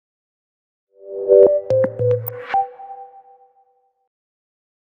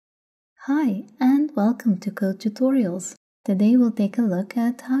Hi, and welcome to Code Tutorials. Today we'll take a look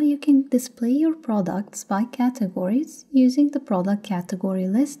at how you can display your products by categories using the product category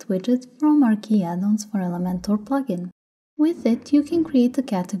list widget from our Qi Addons for Elementor plugin. With it, you can create a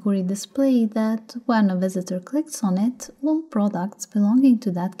category display that, when a visitor clicks on it, all products belonging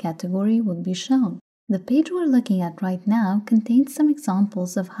to that category would be shown. The page we're looking at right now contains some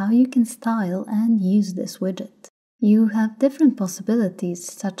examples of how you can style and use this widget. You have different possibilities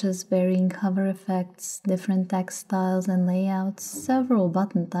such as varying hover effects, different text styles and layouts, several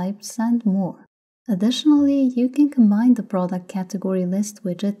button types, and more. Additionally, you can combine the product category list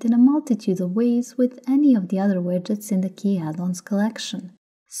widget in a multitude of ways with any of the other widgets in the Qi Addons collection.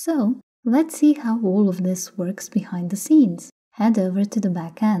 So, let's see how all of this works behind the scenes. Head over to the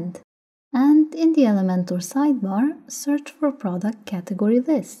back end. And in the Elementor sidebar, search for product category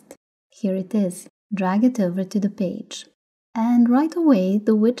list. Here it is. Drag it over to the page. And right away,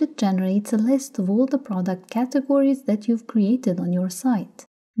 the widget generates a list of all the product categories that you've created on your site.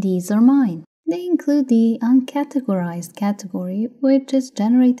 These are mine. They include the uncategorized category, which is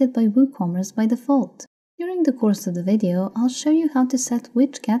generated by WooCommerce by default. During the course of the video, I'll show you how to set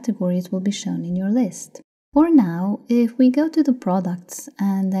which categories will be shown in your list. For now, if we go to the Products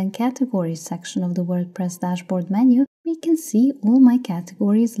and then Categories section of the WordPress dashboard menu, we can see all my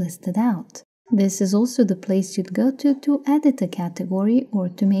categories listed out. This is also the place you'd go to edit a category or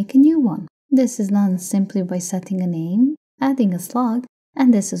to make a new one. This is done simply by setting a name, adding a slug,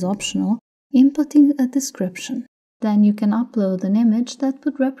 and this is optional, inputting a description. Then you can upload an image that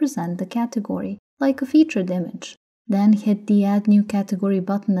would represent the category, like a featured image. Then hit the Add New Category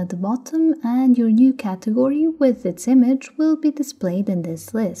button at the bottom and your new category with its image will be displayed in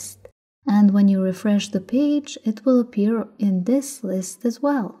this list. And when you refresh the page, it will appear in this list as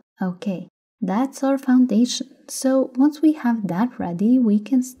well. Okay. That's our foundation. So once we have that ready, we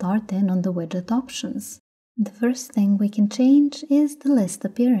can start in on the widget options. The first thing we can change is the list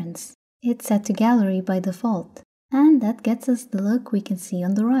appearance. It's set to gallery by default, and that gets us the look we can see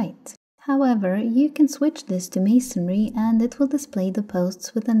on the right. However, you can switch this to masonry and it will display the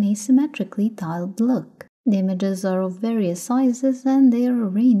posts with an asymmetrically tiled look. The images are of various sizes and they are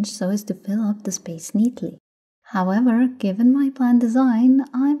arranged so as to fill up the space neatly. However, given my planned design,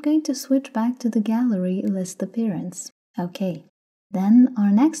 I'm going to switch back to the gallery list appearance. Okay, then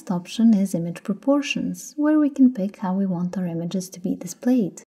our next option is image proportions, where we can pick how we want our images to be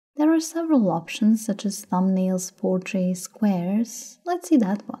displayed. There are several options such as thumbnails, portraits, squares. Let's see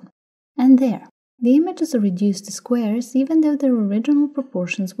that one. And there, the images are reduced to squares even though their original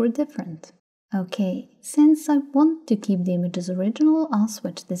proportions were different. Okay, since I want to keep the images original, I'll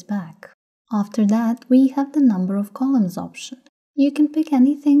switch this back. After that, we have the number of columns option. You can pick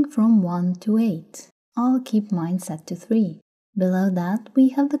anything from 1 to 8. I'll keep mine set to 3. Below that, we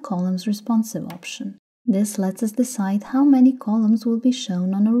have the columns responsive option. This lets us decide how many columns will be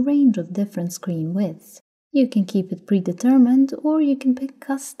shown on a range of different screen widths. You can keep it predetermined or you can pick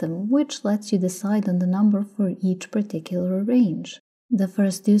custom, which lets you decide on the number for each particular range. The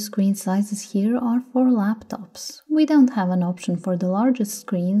first two screen sizes here are for laptops. We don't have an option for the largest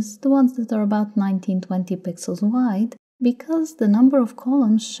screens, the ones that are about 1920 pixels wide, because the number of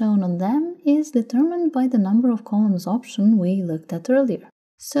columns shown on them is determined by the number of columns option we looked at earlier.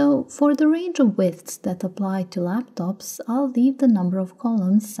 So for the range of widths that apply to laptops, I'll leave the number of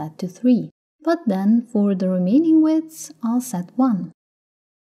columns set to 3. But then for the remaining widths, I'll set 1.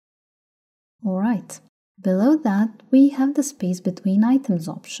 Alright. Below that, we have the space between items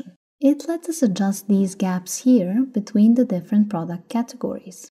option. It lets us adjust these gaps here between the different product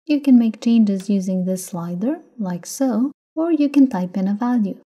categories. You can make changes using this slider, like so, or you can type in a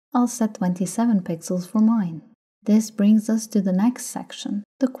value. I'll set 27 pixels for mine. This brings us to the next section,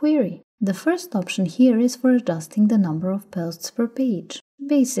 the query. The first option here is for adjusting the number of posts per page.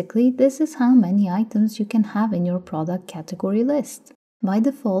 Basically, this is how many items you can have in your product category list. By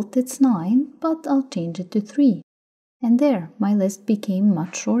default, it's 9, but I'll change it to 3. And there, my list became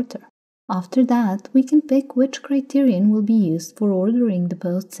much shorter. After that, we can pick which criterion will be used for ordering the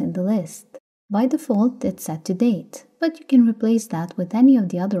posts in the list. By default, it's set to date, but you can replace that with any of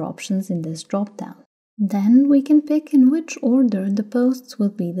the other options in this dropdown. Then we can pick in which order the posts will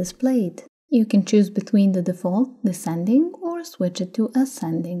be displayed. You can choose between the default, descending, or switch it to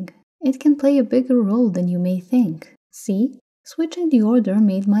ascending. It can play a bigger role than you may think. See? Switching the order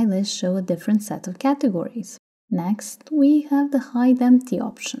made my list show a different set of categories. Next, we have the hide empty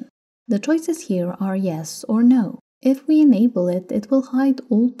option. The choices here are yes or no. If we enable it, it will hide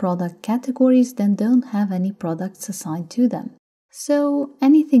all product categories that don't have any products assigned to them. So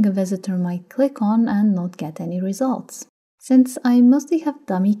anything a visitor might click on and not get any results. Since I mostly have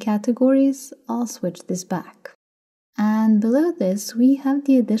dummy categories, I'll switch this back. And below this, we have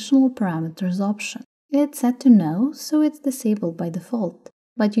the additional parameters option. It's set to no, so it's disabled by default,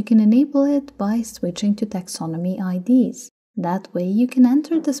 but you can enable it by switching to taxonomy IDs. That way you can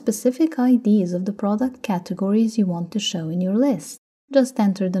enter the specific IDs of the product categories you want to show in your list. Just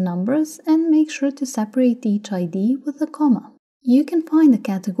enter the numbers and make sure to separate each ID with a comma. You can find the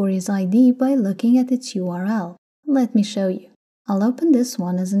category's ID by looking at its URL. Let me show you. I'll open this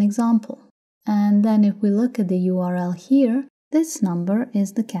one as an example. And then if we look at the URL here, this number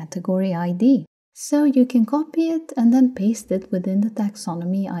is the category ID. So you can copy it and then paste it within the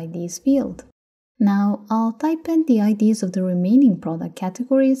taxonomy IDs field. Now I'll type in the IDs of the remaining product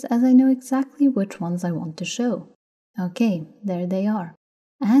categories as I know exactly which ones I want to show. Okay, there they are.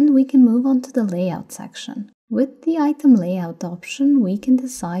 And we can move on to the layout section. With the item layout option, we can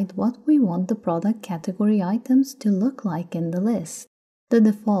decide what we want the product category items to look like in the list. The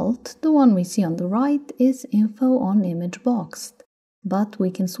default, the one we see on the right, is info on image boxed. But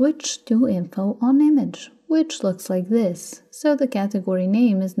we can switch to info on image, which looks like this, so the category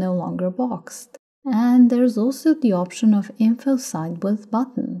name is no longer boxed. And there's also the option of info side with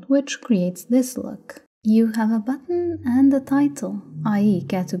button, which creates this look. You have a button and a title, i.e.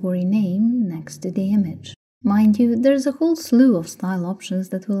 category name, next to the image. Mind you, there's a whole slew of style options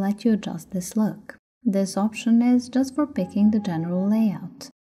that will let you adjust this look. This option is just for picking the general layout.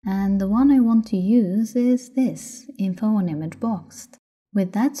 And the one I want to use is this, info on image boxed.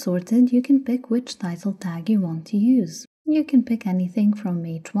 With that sorted, you can pick which title tag you want to use. You can pick anything from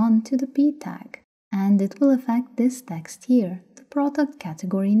H1 to the P tag. And it will affect this text here, the product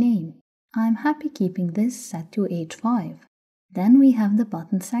category name. I'm happy keeping this set to H5. Then we have the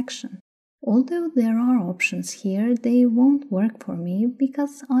button section. Although there are options here, they won't work for me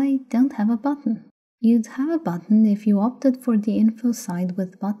because I don't have a button. You'd have a button if you opted for the info side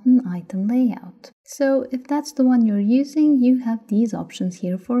with button item layout. So if that's the one you're using, you have these options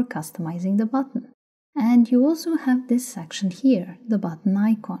here for customizing the button. And you also have this section here, the button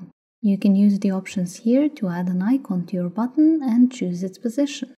icon. You can use the options here to add an icon to your button and choose its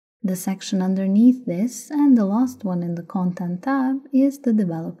position. The section underneath this and the last one in the Content tab is the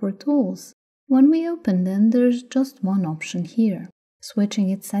developer tools. When we open them, there's just one option here. Switching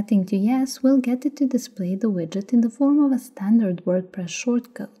its setting to yes will get it to display the widget in the form of a standard WordPress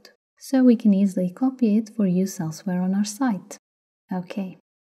shortcode, so we can easily copy it for use elsewhere on our site. Okay,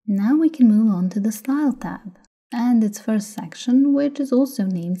 now we can move on to the Style tab and its first section, which is also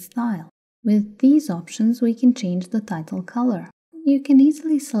named Style. With these options, we can change the title color. You can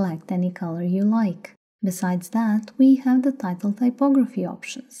easily select any color you like. Besides that, we have the title typography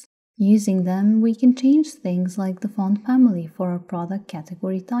options. Using them, we can change things like the font family for our product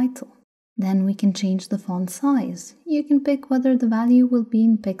category title. Then we can change the font size. You can pick whether the value will be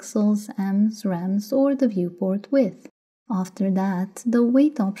in pixels, ems, rems, or the viewport width. After that, the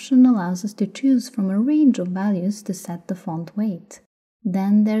weight option allows us to choose from a range of values to set the font weight.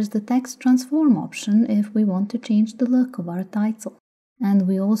 Then there's the text transform option if we want to change the look of our title. And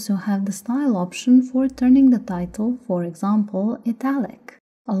we also have the style option for turning the title, for example, italic.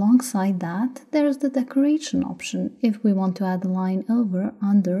 Alongside that, there's the decoration option if we want to add a line over,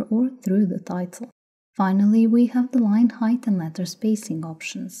 under, or through the title. Finally, we have the line height and letter spacing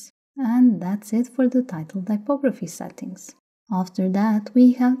options. And that's it for the title typography settings. After that,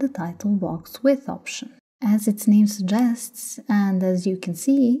 we have the title box width option. As its name suggests, and as you can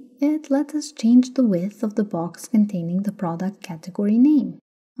see, it lets us change the width of the box containing the product category name.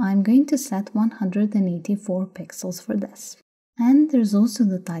 I'm going to set 184 pixels for this. And there's also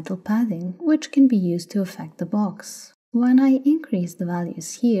the title padding, which can be used to affect the box. When I increase the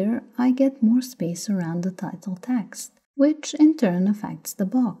values here, I get more space around the title text, which in turn affects the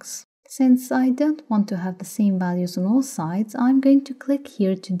box. Since I don't want to have the same values on all sides, I'm going to click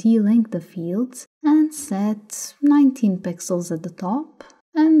here to delink the fields and set 19 pixels at the top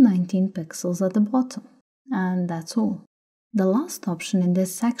and 19 pixels at the bottom. And that's all. The last option in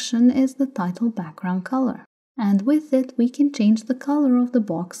this section is the title background color. And with it, we can change the color of the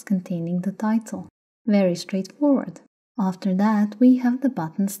box containing the title. Very straightforward. After that, we have the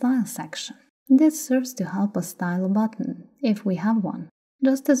button style section. This serves to help us style a button, if we have one.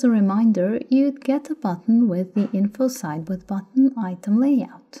 Just as a reminder, you'd get a button with the info side with button item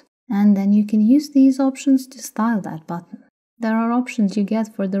layout. And then you can use these options to style that button. There are options you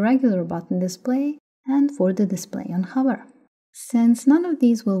get for the regular button display and for the display on hover. Since none of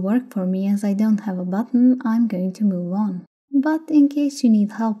these will work for me as I don't have a button, I'm going to move on. But in case you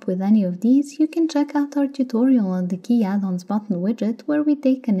need help with any of these, you can check out our tutorial on the Qi Addons button widget where we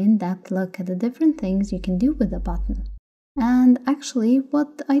take an in-depth look at the different things you can do with a button. And actually,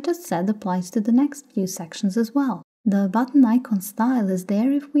 what I just said applies to the next few sections as well. The button icon style is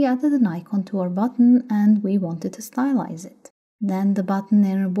there if we added an icon to our button and we wanted to stylize it. Then the button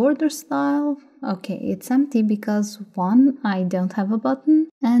inner border style, okay, it's empty because 1, I don't have a button,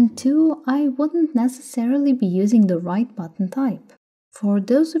 and 2, I wouldn't necessarily be using the right button type. For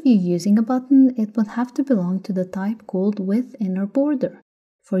those of you using a button, it would have to belong to the type called with inner border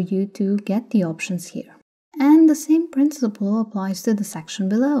for you to get the options here. And the same principle applies to the section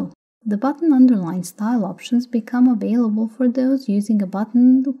below. The button underline style options become available for those using a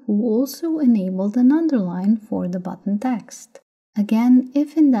button who also enabled an underline for the button text. Again,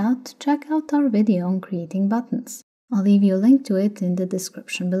 if in doubt, check out our video on creating buttons. I'll leave you a link to it in the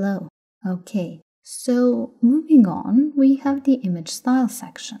description below. Okay, so moving on, we have the image style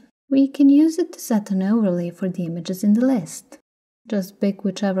section. We can use it to set an overlay for the images in the list. Just pick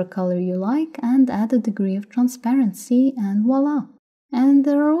whichever color you like and add a degree of transparency and voila! And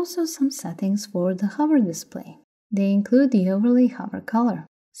there are also some settings for the hover display. They include the overlay hover color.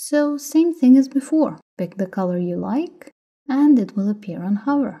 So same thing as before, pick the color you like and it will appear on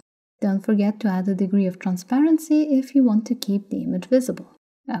hover. Don't forget to add a degree of transparency if you want to keep the image visible.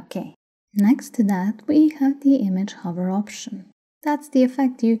 Okay, next to that we have the image hover option. That's the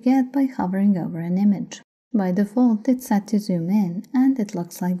effect you get by hovering over an image. By default, it's set to zoom in and it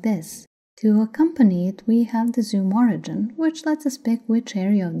looks like this. To accompany it, we have the zoom origin, which lets us pick which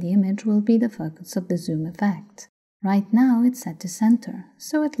area of the image will be the focus of the zoom effect. Right now it's set to center,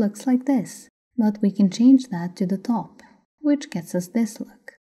 so it looks like this, but we can change that to the top, which gets us this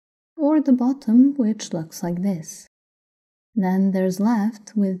look, or the bottom, which looks like this. Then there's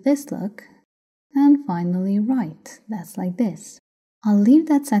left with this look, and finally right, that's like this. I'll leave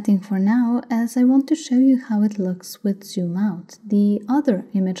that setting for now as I want to show you how it looks with zoom out, the other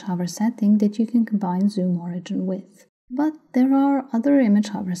image hover setting that you can combine zoom origin with. But there are other image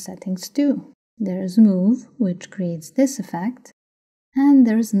hover settings too. There's move, which creates this effect, and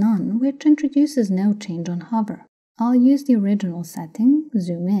there's none, which introduces no change on hover. I'll use the original setting,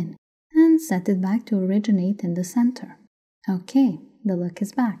 zoom in, and set it back to originate in the center. Okay, the look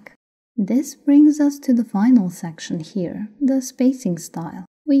is back. This brings us to the final section here, the spacing style.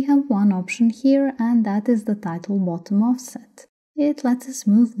 We have one option here and that is the title bottom offset. It lets us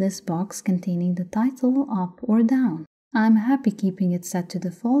move this box containing the title up or down. I'm happy keeping it set to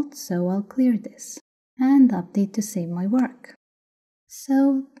default, so I'll clear this and update to save my work.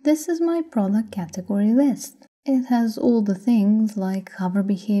 So this is my product category list. It has all the things like hover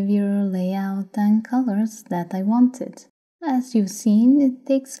behavior, layout and colors that I wanted. As you've seen, it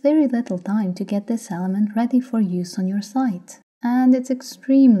takes very little time to get this element ready for use on your site, and it's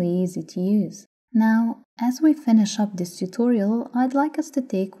extremely easy to use. Now, as we finish up this tutorial, I'd like us to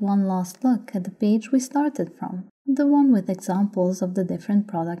take one last look at the page we started from, the one with examples of the different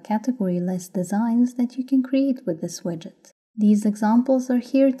product category list designs that you can create with this widget. These examples are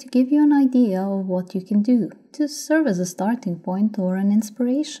here to give you an idea of what you can do, to serve as a starting point or an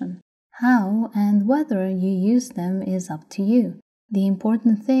inspiration. How and whether you use them is up to you. The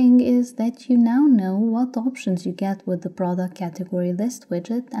important thing is that you now know what options you get with the product category list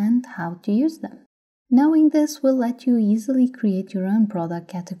widget and how to use them. Knowing this will let you easily create your own product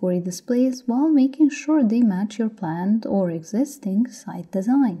category displays while making sure they match your planned or existing site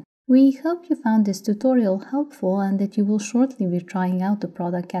design. We hope you found this tutorial helpful and that you will shortly be trying out the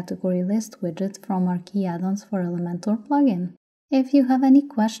product category list widget from our Qi Addons for Elementor plugin. If you have any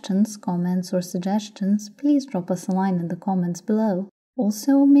questions, comments or suggestions, please drop us a line in the comments below.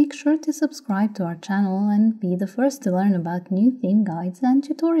 Also, make sure to subscribe to our channel and be the first to learn about new theme guides and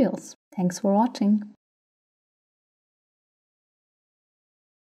tutorials. Thanks for watching!